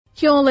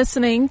You're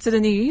listening to the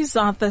news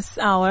at this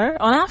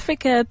hour on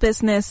Africa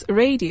Business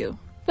Radio.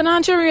 The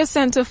Nigeria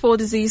Center for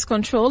Disease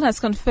Control has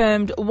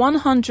confirmed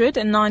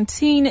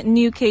 119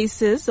 new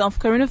cases of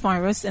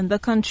coronavirus in the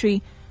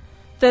country.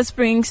 This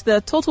brings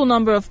the total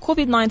number of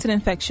COVID-19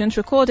 infections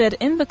recorded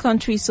in the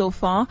country so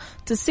far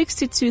to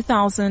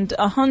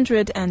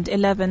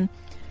 62,111.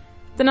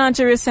 The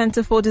Nigeria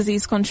Center for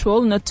Disease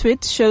Control in a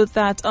tweet showed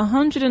that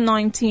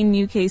 119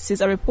 new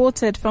cases are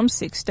reported from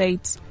 6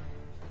 states.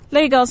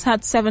 Lagos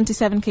had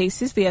 77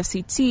 cases, the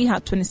FCT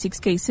had 26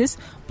 cases,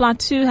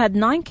 Plateau had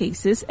 9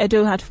 cases,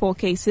 Edo had 4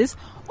 cases,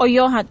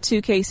 Oyo had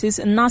 2 cases,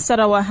 and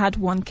Nasarawa had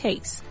 1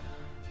 case.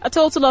 A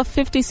total of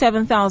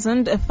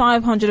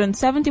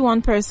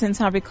 57,571 persons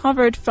have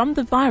recovered from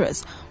the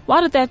virus,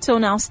 while the death toll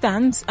now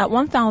stands at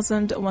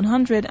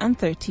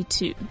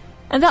 1,132.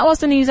 And that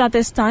was the news at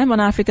this time on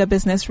Africa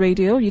Business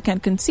Radio. You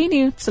can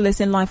continue to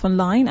listen live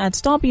online at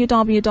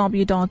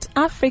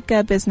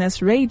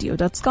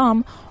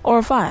www.africabusinessradio.com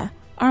or via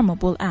our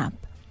mobile app.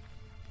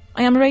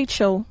 I am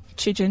Rachel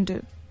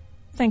Chijindu.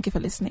 Thank you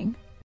for listening.